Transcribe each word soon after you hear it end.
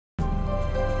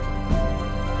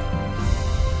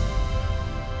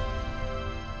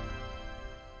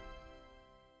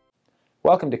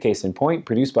Welcome to Case in Point,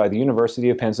 produced by the University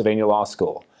of Pennsylvania Law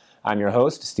School. I'm your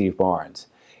host, Steve Barnes.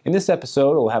 In this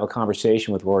episode, we'll have a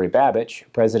conversation with Rory Babich,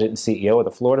 President and CEO of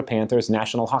the Florida Panthers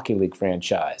National Hockey League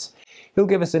franchise. He'll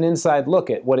give us an inside look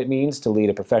at what it means to lead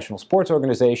a professional sports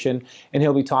organization, and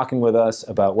he'll be talking with us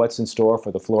about what's in store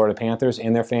for the Florida Panthers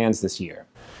and their fans this year.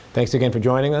 Thanks again for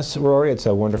joining us, Rory. It's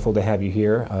wonderful to have you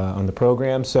here on the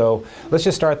program. So let's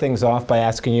just start things off by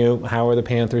asking you, how are the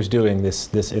Panthers doing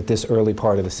at this early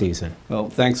part of the season? Well,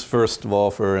 thanks first of all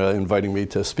for inviting me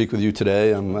to speak with you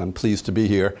today. I'm pleased to be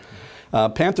here.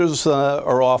 Panthers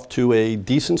are off to a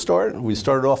decent start. We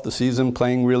started off the season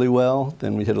playing really well.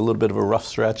 Then we hit a little bit of a rough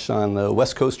stretch on the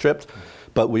West Coast trip,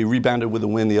 but we rebounded with a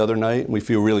win the other night. We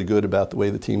feel really good about the way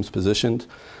the team's positioned.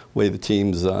 Way the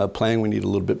team's playing, we need a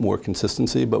little bit more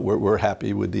consistency, but we're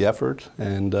happy with the effort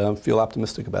and feel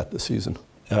optimistic about this season.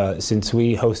 Since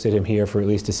we hosted him here for at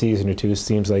least a season or two, it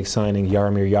seems like signing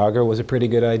Jaromir Jagr was a pretty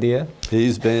good idea.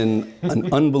 He's been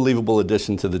an unbelievable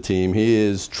addition to the team. He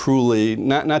is truly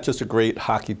not just a great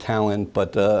hockey talent,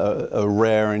 but a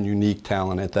rare and unique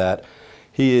talent at that.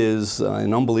 He is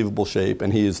in unbelievable shape,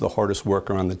 and he is the hardest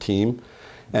worker on the team.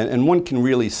 And one can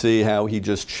really see how he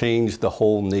just changed the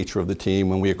whole nature of the team.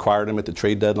 When we acquired him at the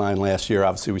trade deadline last year,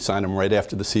 obviously we signed him right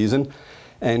after the season,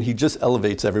 and he just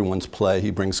elevates everyone's play. He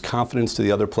brings confidence to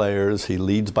the other players, he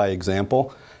leads by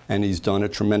example, and he's done a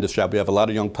tremendous job. We have a lot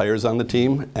of young players on the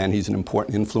team, and he's an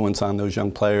important influence on those young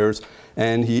players,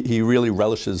 and he really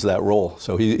relishes that role.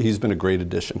 So he's been a great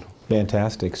addition.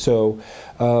 Fantastic. So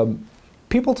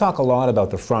people talk a lot about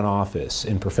the front office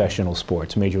in professional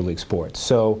sports, Major League sports.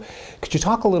 So could you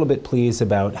talk a little bit, please,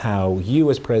 about how you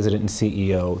as president and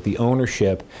CEO, the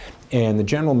ownership, and the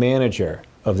general manager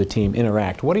of the team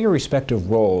interact? What are your respective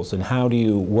roles, and how do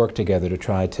you work together to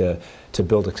try to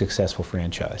build a successful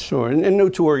franchise? Sure, and no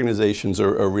two organizations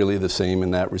are really the same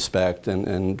in that respect,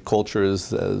 and culture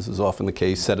is, as is often the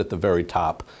case, set at the very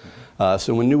top.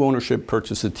 So when new ownership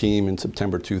purchased the team in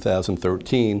September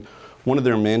 2013, one of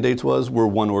their mandates was, we're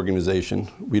one organization.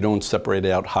 We don't separate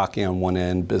out hockey on one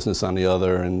end, business on the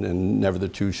other, and never the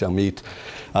two shall meet.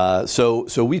 So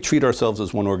we treat ourselves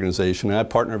as one organization. And I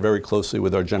partner very closely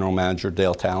with our general manager,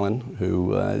 Dale Talon,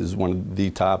 who is one of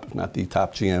the top, if not the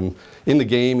top GM in the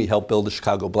game. He helped build the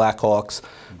Chicago Blackhawks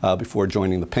before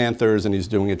joining the Panthers, and he's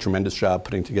doing a tremendous job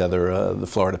putting together the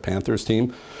Florida Panthers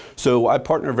team. So I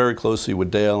partner very closely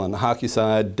with Dale on the hockey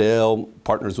side. Dale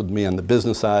partners with me on the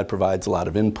business side, provides a lot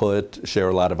of input, share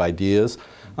a lot of ideas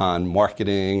on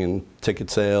marketing and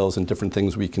ticket sales and different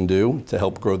things we can do to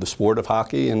help grow the sport of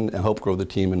hockey and help grow the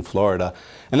team in Florida.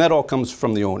 And that all comes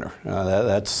from the owner.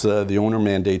 The owner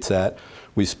mandates that.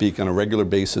 We speak on a regular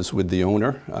basis with the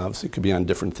owner. Obviously, it could be on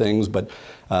different things, but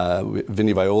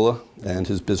Vinny Viola and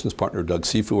his business partner, Doug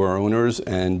Sifu, are our owners,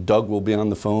 and Doug will be on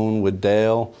the phone with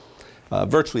Dale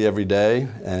virtually every day,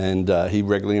 and he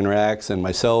regularly interacts, and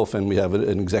myself, and we have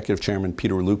an executive chairman,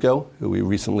 Peter Luco, who we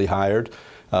recently hired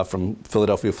from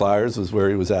Philadelphia Flyers, is where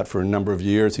he was at for a number of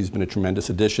years. He's been a tremendous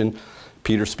addition.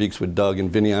 Peter speaks with Doug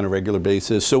and Vinny on a regular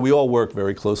basis, so we all work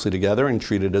very closely together and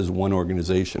treat it as one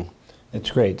organization. That's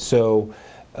great. So,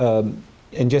 and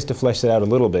just to flesh that out a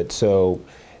little bit, so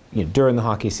during the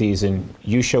hockey season,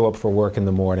 you show up for work in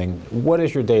the morning. What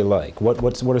is your day like? What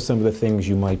are some of the things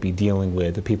you might be dealing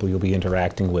with, the people you'll be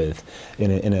interacting with,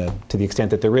 to the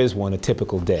extent that there is one, a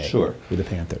typical day Sure. with the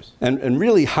Panthers? And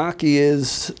really, hockey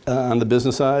is, on the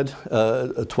business side,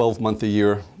 a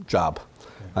 12-month-a-year job.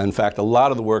 In fact, a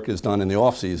lot of the work is done in the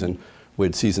off-season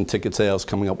with season ticket sales,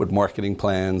 coming up with marketing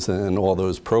plans and all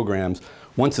those programs.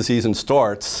 Once the season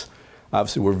starts,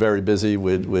 obviously, we're very busy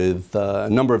with a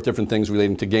number of different things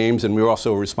relating to games, and we're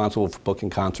also responsible for booking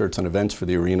concerts and events for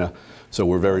the arena, so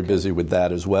we're very busy with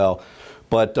that as well.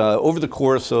 But over the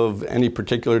course of any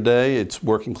particular day, it's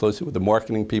working closely with the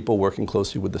marketing people, working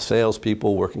closely with the sales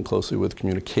people, working closely with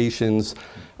communications,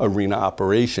 arena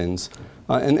operations.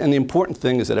 And the important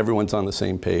thing is that everyone's on the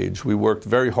same page. We worked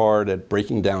very hard at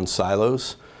breaking down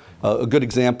silos. A good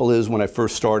example is when I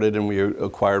first started and we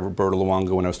acquired Roberto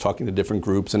Luongo, when I was talking to different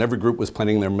groups, and every group was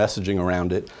planning their messaging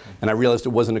around it, and I realized it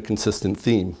wasn't a consistent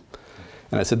theme.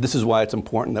 And I said, this is why it's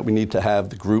important that we need to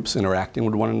have the groups interacting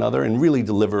with one another and really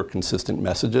deliver consistent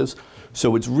messages.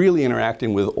 So it's really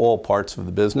interacting with all parts of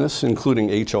the business, including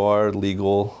HR,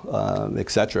 legal, et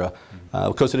cetera,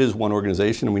 because it is one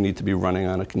organization and we need to be running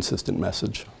on a consistent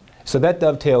message. So that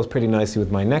dovetails pretty nicely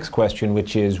with my next question,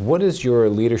 which is, what is your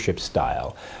leadership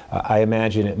style? I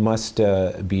imagine it must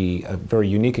be a very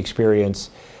unique experience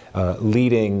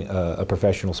leading a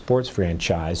professional sports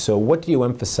franchise. So what do you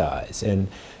emphasize? And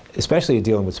especially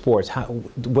dealing with sports,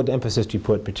 what emphasis do you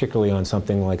put particularly on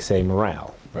something like, say,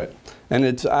 morale? Right.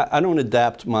 And I don't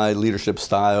adapt my leadership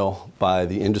style by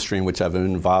the industry in which I've been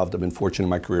involved. I've been fortunate in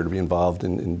my career to be involved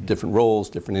in different roles,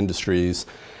 different industries.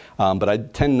 But I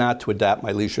tend not to adapt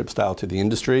my leadership style to the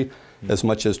industry as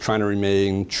much as trying to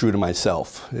remain true to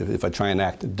myself. If I try and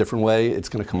act a different way, it's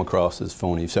going to come across as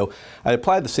phony. So I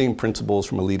apply the same principles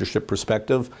from a leadership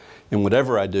perspective in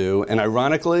whatever I do. And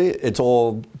ironically, it's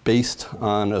all based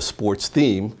on a sports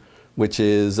theme, which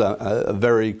is a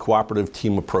very cooperative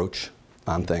team approach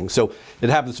on things. So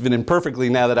it happens to fit in perfectly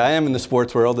now that I am in the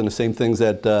sports world, and the same things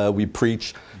that we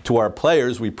preach to our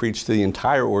players, we preach to the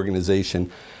entire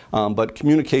organization. But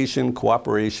communication,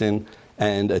 cooperation,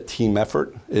 and a team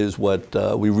effort is what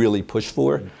we really push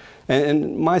for.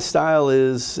 And my style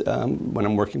is, when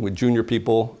I'm working with junior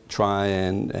people, try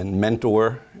and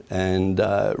mentor and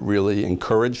really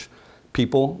encourage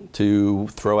people to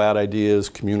throw out ideas,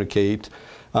 communicate,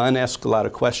 and ask a lot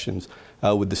of questions.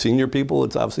 With the senior people,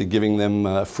 it's obviously giving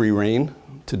them free rein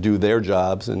to do their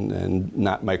jobs and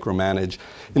not micromanage.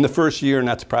 In the first year,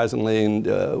 not surprisingly, and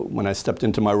when I stepped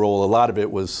into my role, a lot of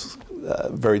it was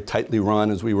very tightly run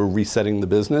as we were resetting the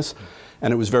business.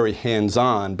 And it was very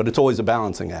hands-on, but it's always a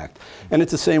balancing act. And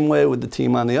it's the same way with the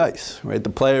team on the ice, right?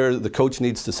 The coach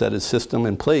needs to set his system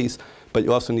in place, but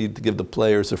you also need to give the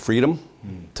players the freedom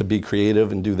to be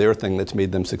creative and do their thing that's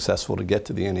made them successful to get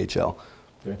to the NHL.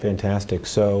 Fantastic.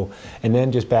 So, and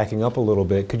then just backing up a little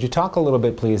bit, could you talk a little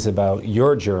bit, please, about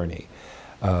your journey?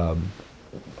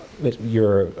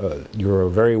 You're a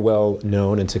very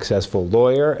well-known and successful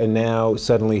lawyer, and now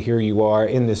suddenly here you are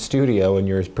in the studio, and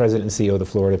you're president and CEO of the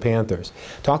Florida Panthers.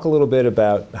 Talk a little bit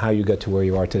about how you got to where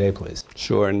you are today, please.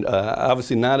 Sure, and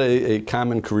obviously not a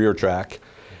common career track.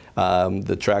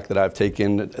 The track that I've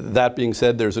taken. That being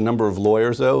said, there's a number of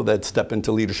lawyers, though, that step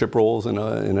into leadership roles in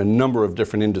a number of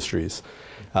different industries.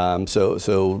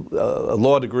 So a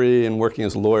law degree and working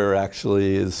as a lawyer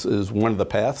actually is one of the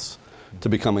paths to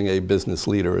becoming a business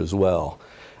leader as well.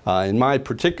 In my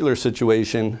particular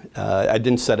situation, I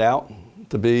didn't set out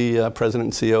to be president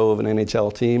and CEO of an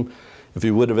NHL team. If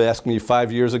you would have asked me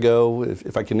 5 years ago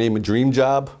if I could name a dream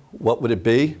job, what would it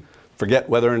be? Forget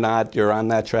whether or not you're on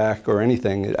that track or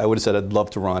anything. I would have said I'd love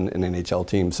to run an NHL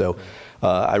team. So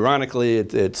ironically,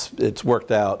 it's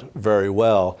worked out very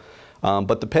well.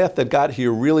 But the path that got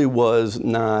here really was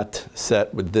not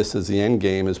set with this as the end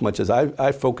game as much as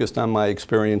I focused on my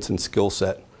experience and skill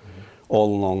set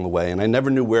all along the way. And I never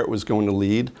knew where it was going to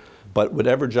lead. But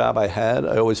whatever job I had,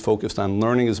 I always focused on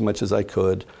learning as much as I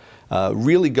could,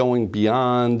 really going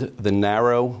beyond the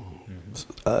narrow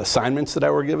assignments that I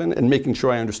were given and making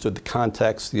sure I understood the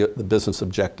context, the business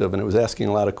objective, and it was asking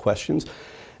a lot of questions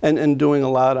and doing a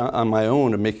lot on my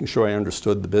own and making sure I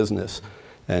understood the business.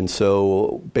 And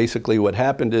so basically what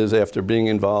happened is after being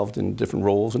involved in different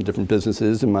roles and different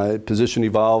businesses, and my position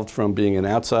evolved from being an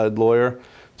outside lawyer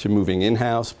to moving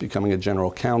in-house, becoming a general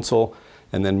counsel,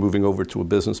 and then moving over to a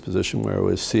business position where I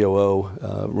was COO,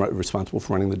 responsible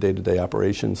for running the day-to-day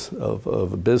operations of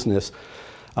a business.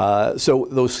 So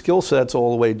those skill sets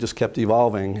all the way just kept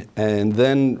evolving. And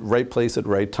then right place at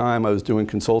right time, I was doing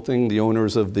consulting. The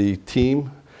owners of the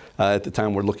team at the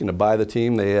time were looking to buy the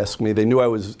team. They asked me, they knew I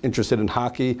was interested in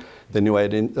hockey. They knew I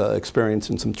had experience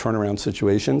in some turnaround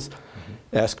situations.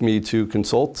 Asked me to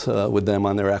consult with them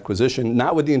on their acquisition,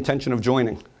 not with the intention of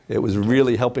joining. It was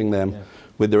really helping them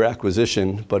with their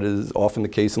acquisition, but as is often the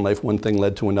case in life, one thing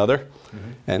led to another.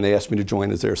 And they asked me to join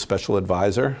as their special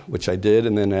advisor, which I did.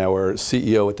 And then our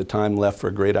CEO at the time left for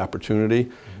a great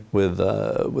opportunity with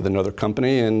another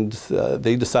company. And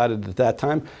they decided at that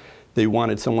time they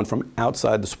wanted someone from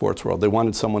outside the sports world. They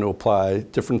wanted someone to apply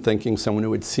different thinking, someone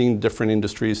who had seen different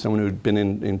industries, someone who had been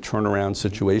in turnaround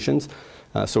situations.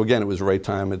 So again, it was the right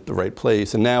time at the right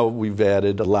place. And now we've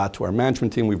added a lot to our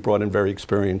management team. We've brought in very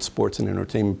experienced sports and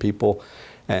entertainment people,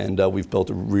 and we've built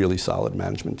a really solid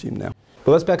management team now.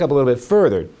 But let's back up a little bit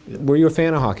further. Were you a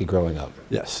fan of hockey growing up?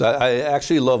 Yes, I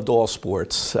actually loved all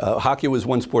sports. Hockey was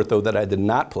one sport, though, that I did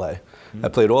not play. I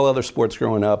played all other sports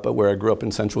growing up, but where I grew up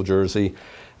in Central Jersey,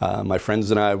 my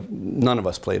friends and I, none of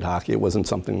us played hockey. It wasn't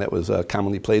something that was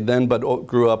commonly played then, but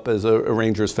grew up as a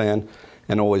Rangers fan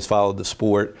and always followed the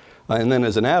sport. And then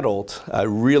as an adult, I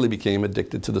really became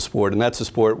addicted to the sport. And that's a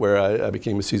sport where I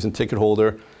became a season ticket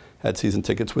holder, had season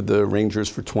tickets with the Rangers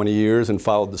for 20 years and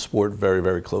followed the sport very,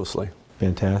 very closely.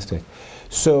 Fantastic.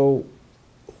 So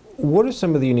What are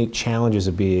some of the unique challenges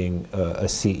of being a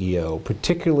CEO,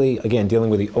 particularly, again, dealing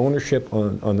with the ownership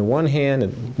on the one hand,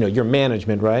 and your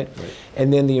management, right?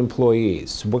 And then the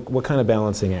employees? What kind of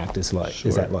balancing act is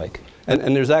that like?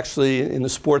 And there's actually, in the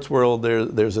sports world,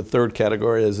 there's a third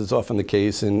category, as is often the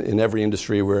case in every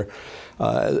industry, where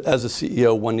as a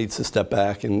CEO, one needs to step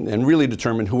back and really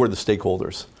determine who are the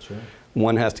stakeholders. Sure.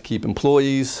 One has to keep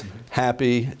employees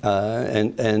happy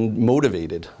and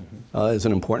motivated is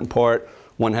an important part.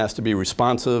 One has to be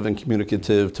responsive and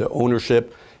communicative to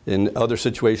ownership. In other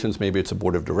situations, maybe it's a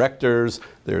board of directors,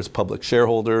 there's public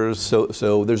shareholders,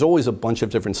 so there's always a bunch of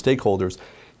different stakeholders.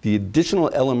 The additional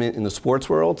element in the sports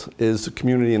world is the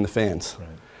community and the fans. Right.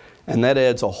 And that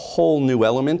adds a whole new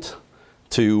element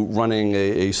to running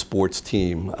a sports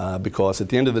team because at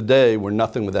the end of the day, we're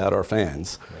nothing without our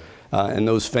fans. Right. And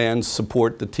those fans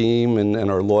support the team and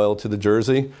are loyal to the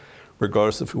jersey,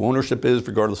 regardless of who ownership is,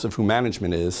 regardless of who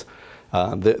management is.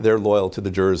 They're loyal to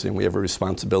the jersey, and we have a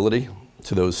responsibility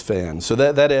to those fans. So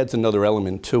that adds another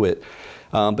element to it.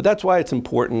 But that's why it's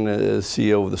important as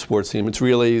CEO of the sports team. It's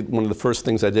really one of the first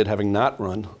things I did, having not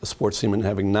run a sports team and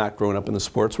having not grown up in the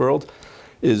sports world,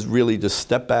 is really just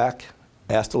step back,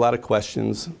 asked a lot of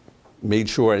questions, made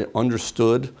sure I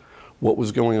understood what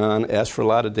was going on, asked for a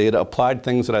lot of data, applied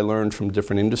things that I learned from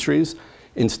different industries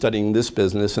in studying this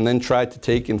business, and then tried to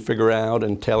take and figure out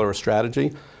and tailor a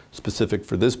strategy specific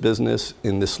for this business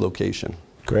in this location.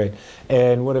 Great.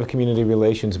 And what have community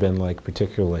relations been like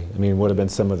particularly? I mean, what have been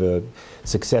some of the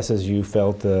successes you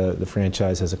felt the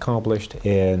franchise has accomplished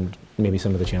and maybe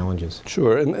some of the challenges?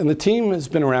 Sure. And the team has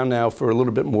been around now for a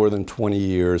little bit more than 20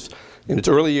 years. In its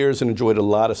early years, it enjoyed a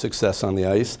lot of success on the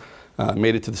ice.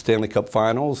 Made it to the Stanley Cup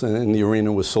Finals, and the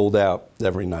arena was sold out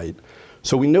every night.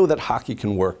 So we know that hockey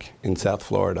can work in South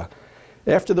Florida.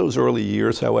 After those early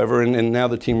years, however, and now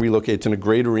the team relocates in a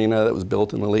great arena that was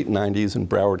built in the late 90s in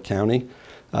Broward County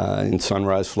in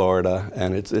Sunrise, Florida.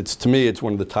 And it's to me, it's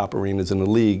one of the top arenas in the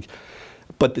league.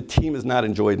 But the team has not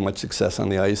enjoyed much success on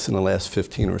the ice in the last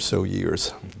 15 or so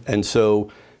years. And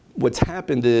so what's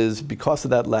happened is, because of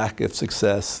that lack of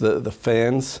success, the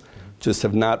fans just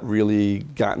have not really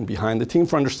gotten behind the team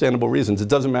for understandable reasons. It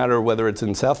doesn't matter whether it's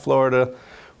in South Florida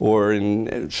or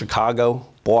in Chicago,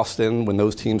 Boston, when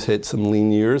those teams hit some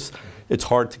lean years. It's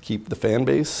hard to keep the fan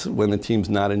base when the team's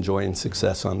not enjoying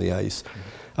success on the ice.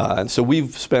 And so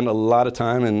we've spent a lot of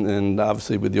time, and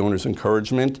obviously with the owner's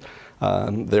encouragement,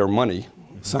 their money,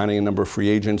 signing a number of free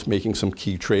agents, making some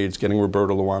key trades, getting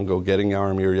Roberto Luongo, getting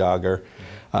Jaromir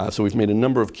Jagr. So we've made a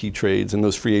number of key trades and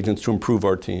those free agents to improve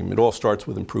our team. It all starts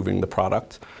with improving the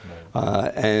product.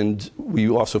 And we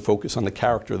also focus on the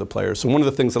character of the players. So one of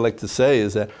the things I like to say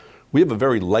is that we have a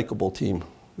very likable team.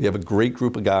 We have a great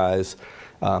group of guys.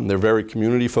 They're very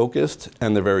community focused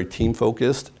and they're very team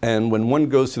focused. And when one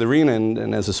goes to the arena,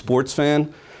 and as a sports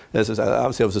fan,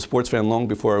 obviously I was a sports fan long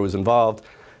before I was involved,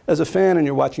 as a fan and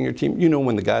you're watching your team, you know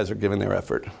when the guys are giving their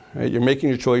effort. Right? You're making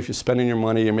your choice, you're spending your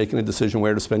money, you're making a decision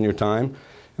where to spend your time.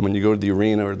 And when you go to the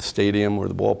arena or the stadium or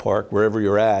the ballpark, wherever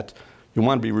you're at, you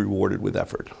want to be rewarded with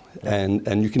effort.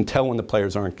 And you can tell when the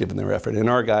players aren't giving their effort. And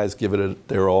our guys give it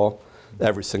their all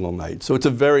every single night. So it's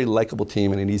a very likable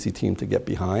team and an easy team to get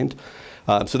behind.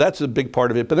 So that's a big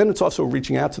part of it. But then it's also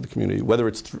reaching out to the community, whether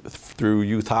it's through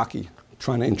youth hockey,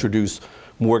 trying to introduce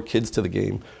more kids to the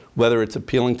game, whether it's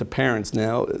appealing to parents.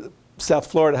 Now, South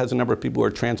Florida has a number of people who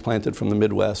are transplanted from the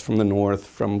Midwest, from the North,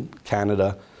 from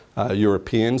Canada,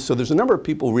 Europeans. So there's a number of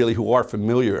people really who are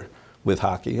familiar with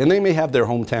hockey. And they may have their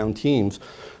hometown teams,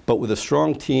 but with a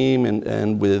strong team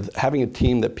and with having a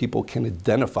team that people can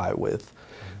identify with,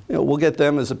 we'll get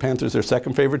them as the Panthers their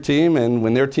second favorite team, and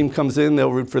when their team comes in,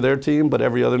 they'll root for their team, but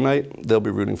every other night, they'll be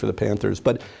rooting for the Panthers.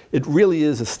 But it really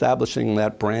is establishing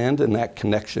that brand and that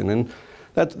connection, and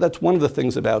that's one of the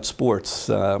things about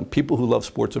sports. People who love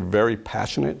sports are very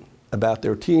passionate about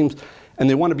their teams, and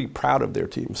they want to be proud of their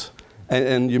teams.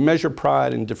 And you measure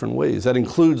pride in different ways. That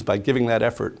includes by giving that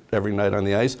effort every night on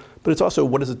the ice, but it's also,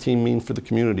 what does a team mean for the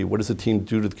community? What does a team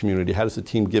do to the community? How does the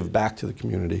team give back to the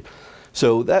community?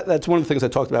 So that's one of the things I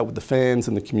talked about with the fans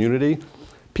and the community.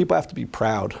 People have to be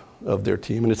proud of their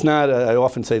team. And it's not, I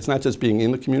often say, it's not just being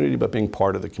in the community, but being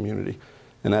part of the community.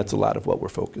 And that's a lot of what we're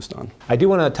focused on. I do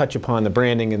want to touch upon the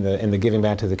branding and the giving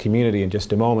back to the community in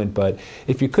just a moment, but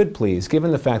if you could please, given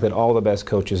the fact that all the best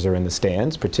coaches are in the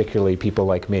stands, particularly people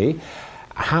like me,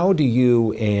 how do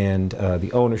you and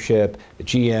the ownership, the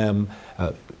GM,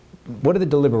 what are the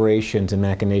deliberations and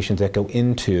machinations that go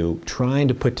into trying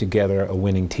to put together a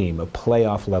winning team, a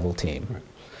playoff level team? Right.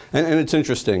 And it's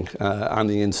interesting on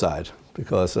the inside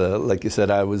because, like you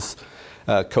said, I was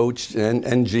coach and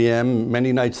GM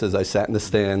many nights as I sat in the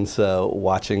stands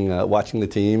watching the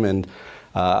team, and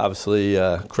obviously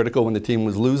critical when the team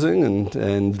was losing,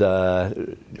 and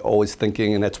always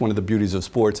thinking, and that's one of the beauties of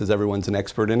sports, is everyone's an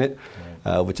expert in it,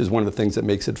 which is one of the things that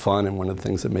makes it fun and one of the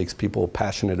things that makes people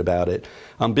passionate about it.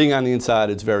 Being on the inside,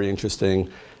 it's very interesting.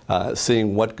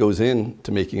 Seeing what goes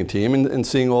into making a team and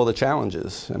seeing all the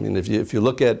challenges. I mean, if you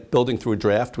look at building through a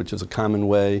draft, which is a common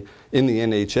way in the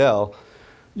NHL,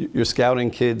 you're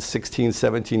scouting kids 16,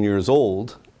 17 years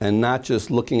old, and not just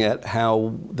looking at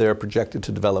how they're projected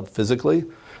to develop physically,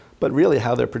 but really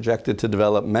how they're projected to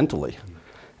develop mentally.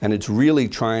 And it's really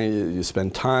you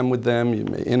spend time with them, you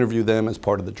may interview them as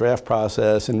part of the draft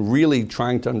process, and really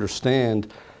trying to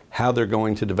understand how they're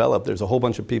going to develop. There's a whole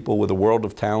bunch of people with a world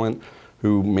of talent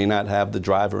who may not have the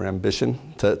drive or ambition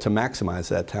to maximize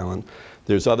that talent.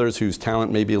 There's others whose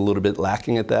talent may be a little bit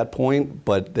lacking at that point,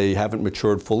 but they haven't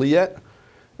matured fully yet.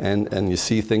 And you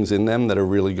see things in them that are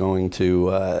really going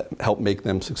to help make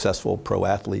them successful pro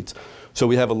athletes. So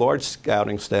we have a large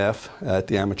scouting staff at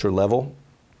the amateur level,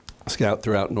 scout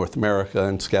throughout North America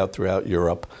and scout throughout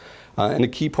Europe. And the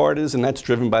key part is, and that's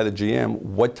driven by the GM,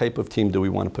 what type of team do we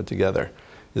want to put together?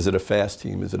 Is it a fast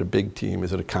team? Is it a big team?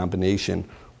 Is it a combination?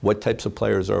 What types of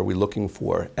players are we looking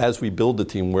for? As we build the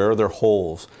team, where are there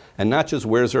holes? And not just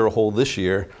where's there a hole this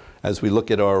year, as we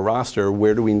look at our roster,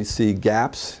 where do we see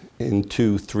gaps in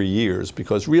 2-3 years?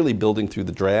 Because really building through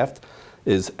the draft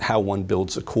is how one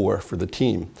builds a core for the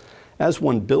team. As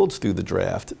one builds through the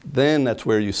draft, then that's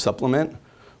where you supplement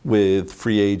with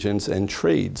free agents and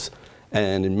trades.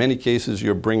 And in many cases,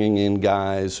 you're bringing in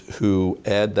guys who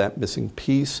add that missing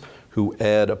piece, who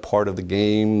add a part of the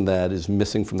game that is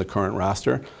missing from the current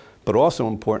roster. But also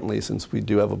importantly, since we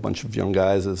do have a bunch of young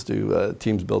guys, as do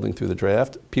teams building through the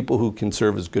draft, people who can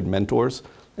serve as good mentors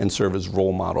and serve as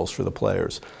role models for the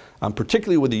players.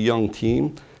 Particularly with a young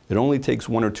team, it only takes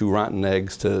 1 or 2 rotten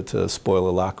eggs to spoil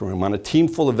a locker room. On a team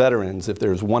full of veterans, if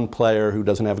there's one player who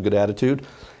doesn't have a good attitude,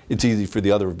 it's easy for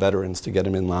the other veterans to get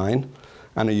him in line.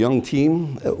 On a young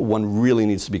team, one really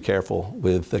needs to be careful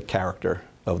with the character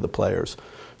of the players.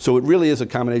 So it really is a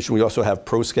combination. We also have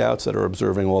pro scouts that are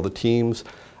observing all the teams.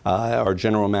 Our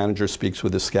general manager speaks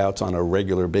with the scouts on a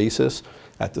regular basis.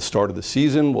 At the start of the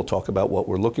season, we'll talk about what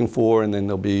we're looking for, and then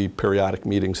there'll be periodic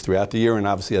meetings throughout the year. And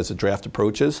obviously, as the draft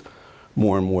approaches,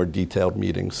 more and more detailed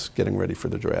meetings getting ready for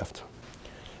the draft.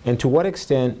 And to what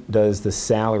extent does the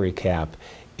salary cap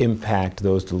impact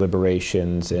those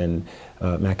deliberations and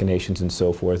machinations and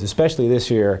so forth? Especially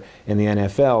this year in the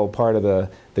NFL, part of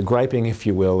the griping, if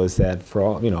you will, is that for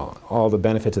all the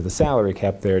benefits of the salary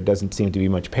cap, there doesn't seem to be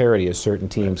much parity as certain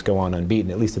teams go on unbeaten,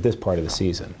 at least at this part of the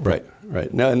season.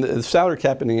 Right. Now, and the salary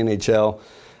cap in the NHL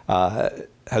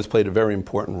has played a very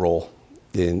important role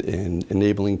in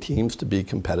enabling teams to be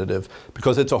competitive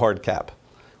because it's a hard cap.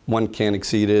 One can't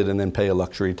exceed it and then pay a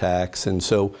luxury tax. And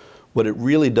so what it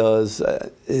really does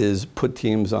is put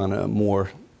teams on a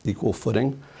more equal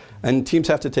footing. And teams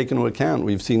have to take into account,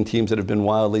 we've seen teams that have been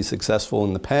wildly successful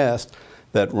in the past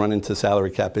that run into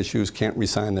salary cap issues, can't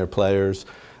re-sign their players.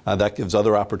 That gives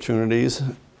other opportunities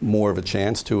more of a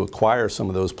chance to acquire some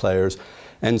of those players.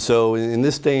 And so in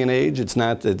this day and age, it's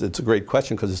a great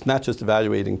question because it's not just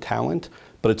evaluating talent,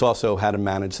 but it's also how to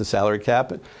manage the salary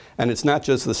cap. And it's not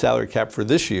just the salary cap for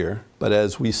this year, but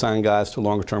as we sign guys to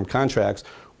longer term contracts,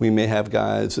 we may have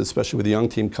guys, especially with the young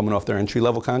team coming off their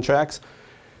entry-level contracts,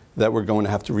 that we're going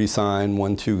to have to re-sign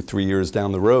 1, 2, 3 years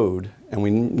down the road. And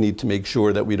we need to make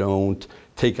sure that we don't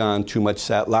take on too much,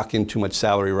 lock in too much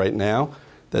salary right now.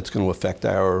 That's going to affect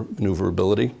our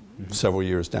maneuverability several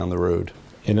years down the road.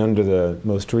 And under the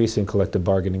most recent collective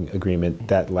bargaining agreement,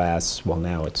 that lasts, well,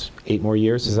 now it's 8 more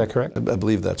years, is that correct? I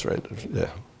believe that's right, yeah.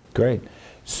 Great.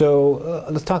 So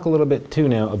let's talk a little bit, too,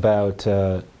 now about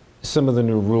some of the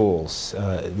new rules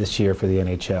this year for the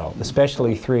NHL,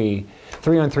 especially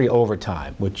 3-on-3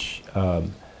 overtime, which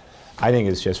I think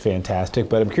is just fantastic.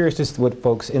 But I'm curious just what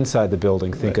folks inside the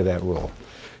building think of that rule.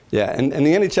 Yeah, and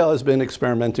the NHL has been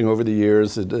experimenting over the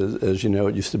years. As you know,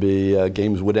 it used to be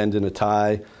games would end in a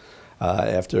tie.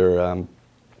 After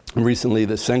recently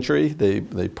this century,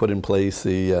 they put in place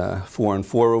the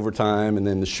 4-on-4 overtime and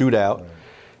then the shootout. Right.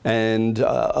 And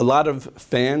a lot of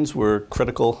fans were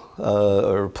critical,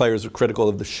 or players were critical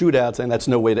of the shootout, saying that's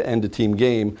no way to end a team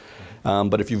game.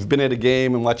 But if you've been at a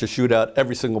game and watch a shootout,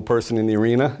 every single person in the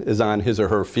arena is on his or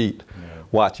her feet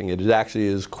watching it. It actually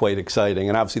is quite exciting.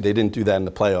 And obviously they didn't do that in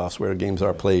the playoffs where games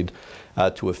are played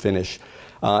to a finish.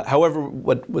 However,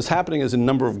 what was happening is a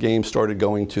number of games started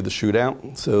going to the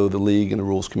shootout. So the league and the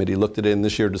rules committee looked at it, and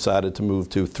this year decided to move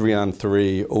to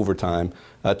 3-on-3 overtime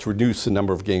to reduce the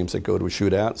number of games that go to a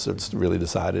shootout. So it's really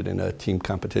decided in a team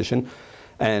competition.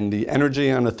 And the energy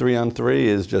on a 3-on-3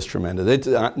 is just tremendous. It's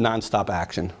nonstop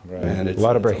action. Right. And it's a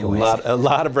lot of breakaways. A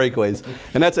lot of breakaways.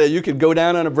 And that's it. You could go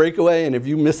down on a breakaway, and if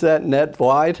you miss that net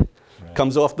wide,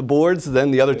 comes off the boards,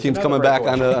 then the other team's coming back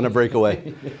on a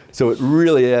breakaway. So it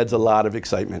really adds a lot of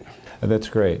excitement. That's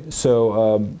great.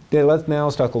 So let's now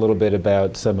talk a little bit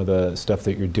about some of the stuff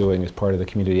that you're doing as part of the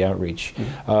community outreach.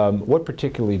 What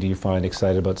particularly do you find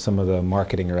excited about some of the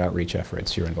marketing or outreach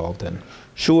efforts you're involved in?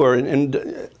 Sure,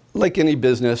 and like any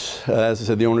business, as I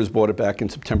said, the owners bought it back in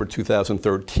September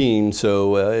 2013,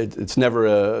 so it's never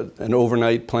an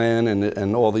overnight plan,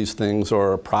 and all these things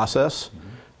are a process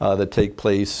that take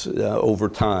place over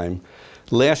time.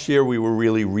 Last year we were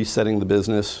really resetting the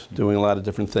business, doing a lot of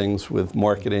different things with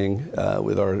marketing,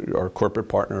 with our corporate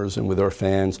partners and with our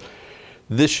fans.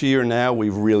 This year now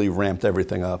we've really ramped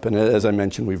everything up, and as I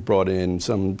mentioned, we've brought in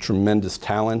some tremendous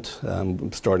talent,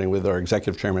 starting with our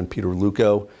executive chairman Peter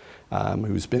Luco,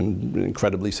 who's been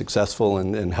incredibly successful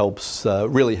and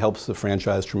really helps the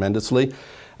franchise tremendously.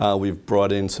 We've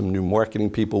brought in some new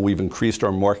marketing people. We've increased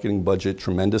our marketing budget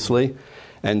tremendously.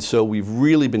 And so we've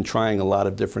really been trying a lot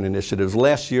of different initiatives.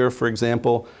 Last year, for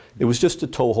example, it was just a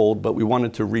toehold, but we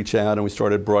wanted to reach out and we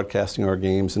started broadcasting our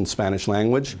games in Spanish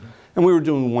language. And we were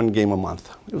doing one game a month.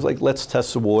 It was like, let's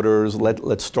test the waters,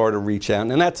 let's start a reach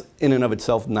out. And that's in and of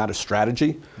itself not a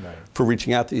strategy for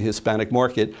reaching out to the Hispanic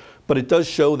market, but it does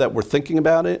show that we're thinking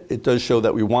about it. It does show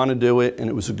that we want to do it, and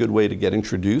it was a good way to get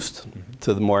introduced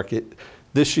to the market.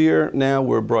 This year, now,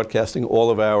 we're broadcasting all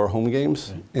of our home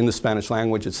games in the Spanish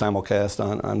language. It's simulcast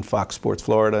on Fox Sports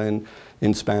Florida and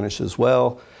in Spanish as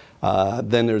well.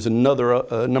 Then there's a number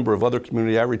of other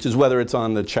community outreaches, whether it's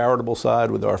on the charitable side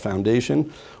with our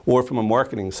foundation or from a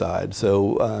marketing side.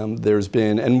 So there's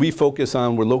been, and we focus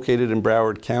on, we're located in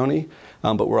Broward County,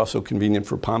 but we're also convenient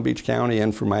for Palm Beach County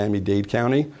and for Miami-Dade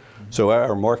County. So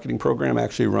our marketing program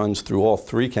actually runs through all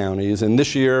three counties. And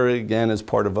this year, again, as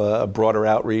part of a broader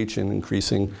outreach and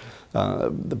increasing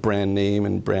the brand name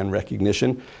and brand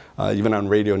recognition, even on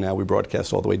radio now, we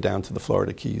broadcast all the way down to the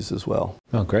Florida Keys as well.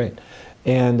 Oh, great.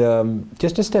 And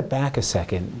just to step back a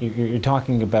second, you're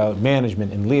talking about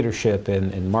management and leadership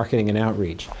and marketing and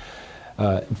outreach.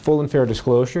 Full and fair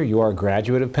disclosure, you are a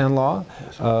graduate of Penn Law,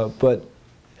 but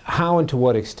how and to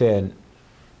what extent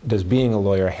does being a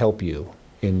lawyer help you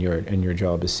in your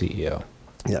job as CEO?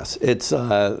 Yes, it's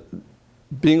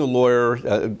being a lawyer,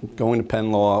 going to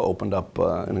Penn Law opened up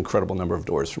an incredible number of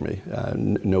doors for me,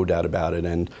 no doubt about it.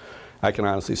 And I can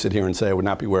honestly sit here and say I would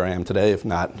not be where I am today if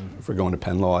not for going to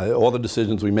Penn Law. All the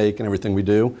decisions we make and everything we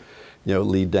do,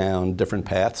 lead down different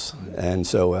paths. And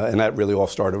so, and that really all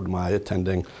started with my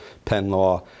attending Penn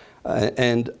Law.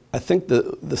 And I think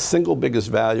the single biggest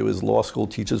value is law school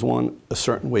teaches one a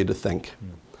certain way to think.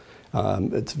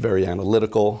 It's very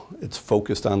analytical, it's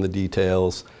focused on the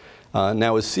details.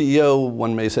 Now as CEO,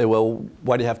 one may say, well,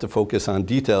 why do you have to focus on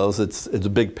details? It's a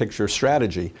big picture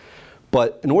strategy.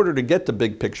 But in order to get to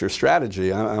big picture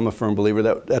strategy, I'm a firm believer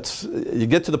that you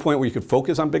get to the point where you can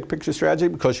focus on big picture strategy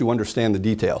because you understand the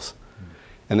details.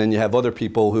 And then you have other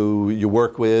people who you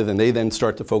work with and they then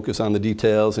start to focus on the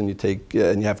details and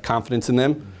you have confidence in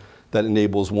them that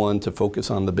enables one to focus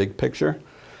on the big picture.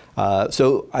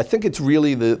 So I think it's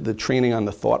really the training on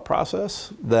the thought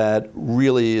process that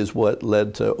really is what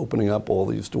led to opening up all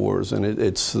these doors. And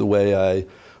it's the way I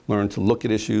learned to look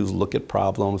at issues, look at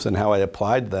problems, and how I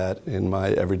applied that in my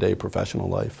everyday professional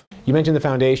life. You mentioned the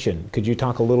foundation. Could you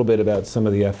talk a little bit about some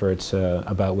of the efforts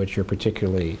about which you're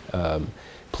particularly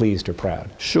pleased or proud?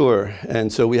 Sure.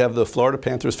 And so we have the Florida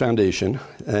Panthers Foundation,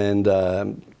 and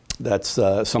that's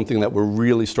something that we're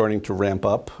really starting to ramp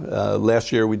up.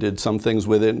 Last year we did some things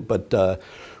with it, but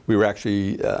we were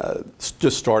actually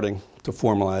just starting to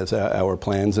formalize our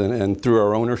plans, and through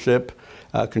our ownership,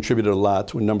 contributed a lot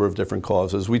to a number of different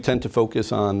causes. We tend to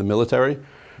focus on the military.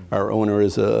 Our owner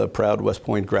is a proud West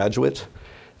Point graduate.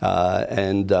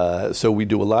 So we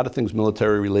do a lot of things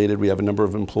military related. We have a number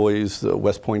of employees,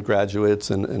 West Point graduates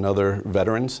and other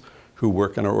veterans who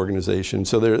work in our organization.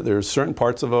 So there's certain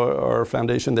parts of our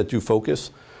foundation that do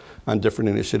focus on different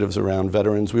initiatives around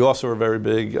veterans. We also are very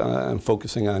big on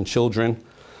focusing on children,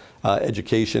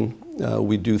 education.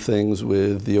 We do things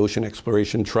with the Ocean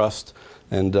Exploration Trust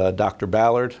and Dr.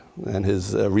 Ballard and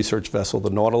his research vessel, the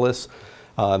Nautilus,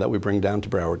 that we bring down to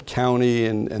Broward County,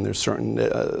 and there's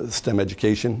certain STEM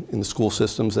education in the school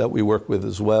systems that we work with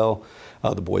as well.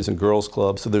 the Boys and Girls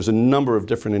Club. So there's a number of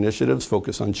different initiatives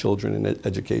focused on children and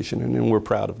education, and we're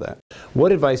proud of that.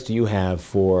 What advice do you have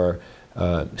for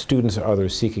students or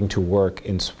others seeking to work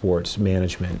in sports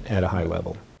management at a high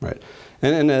level? Right.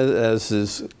 And as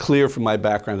is clear from my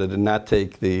background, I did not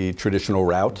take the traditional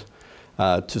route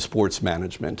to sports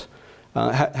management.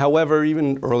 However,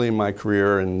 even early in my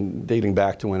career and dating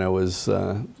back to when I was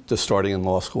just starting in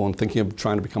law school and thinking of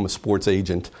trying to become a sports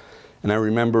agent, and I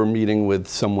remember meeting with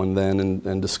someone then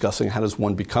and discussing how does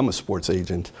one become a sports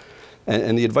agent.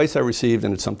 And the advice I received,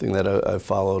 and it's something that I've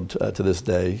followed to this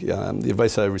day, the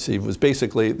advice I received was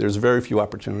basically there's very few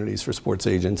opportunities for sports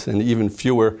agents and even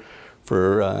fewer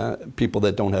for people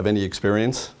that don't have any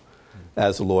experience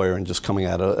as a lawyer and just coming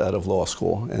out of law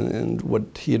school. And what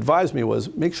he advised me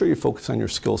was make sure you focus on your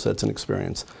skill sets and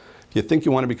experience. If you think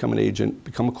you want to become an agent,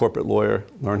 become a corporate lawyer,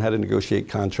 learn how to negotiate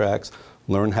contracts,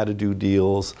 learn how to do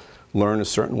deals, learn a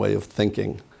certain way of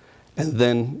thinking, and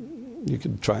then you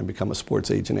could try and become a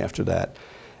sports agent after that.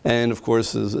 And of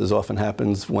course, as often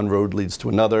happens, one road leads to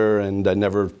another, and I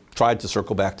never tried to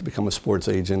circle back to become a sports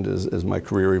agent as my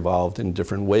career evolved in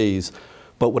different ways.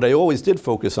 But what I always did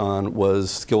focus on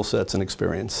was skill sets and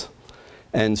experience.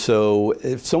 And so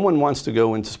if someone wants to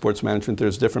go into sports management,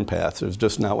 there's different paths. There's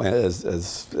just not,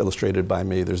 as illustrated by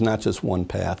me, there's not just one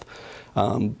path.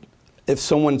 If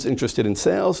someone's interested in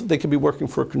sales, they could be working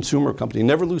for a consumer company.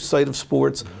 Never lose sight of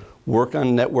sports. Work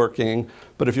on networking.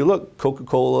 But if you look,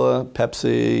 Coca-Cola,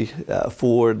 Pepsi,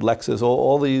 Ford, Lexus,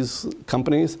 all these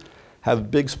companies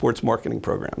have big sports marketing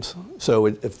programs. So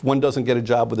if one doesn't get a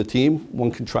job with a team,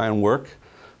 one can try and work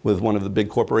with one of the big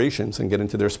corporations and get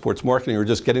into their sports marketing, or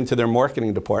just get into their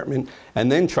marketing department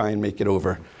and then try and make it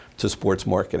over to sports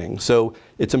marketing. So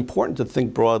it's important to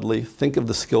think broadly, think of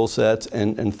the skill sets,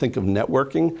 and think of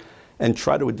networking, and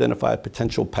try to identify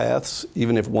potential paths,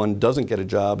 even if one doesn't get a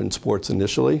job in sports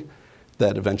initially,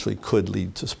 that eventually could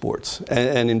lead to sports.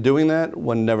 And in doing that,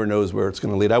 one never knows where it's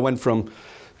going to lead. I went from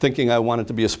thinking I wanted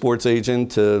to be a sports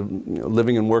agent to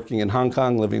living and working in Hong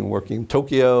Kong, living and working in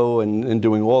Tokyo, and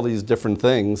doing all these different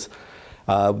things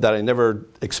that I never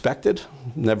expected,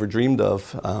 never dreamed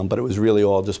of, but it was really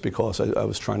all just because I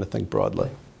was trying to think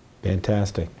broadly.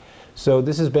 Fantastic. So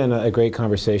this has been a great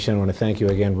conversation. I want to thank you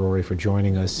again, Rory, for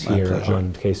joining us here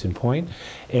on Case in Point,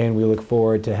 and we look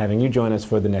forward to having you join us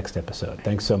for the next episode.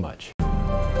 Thanks so much.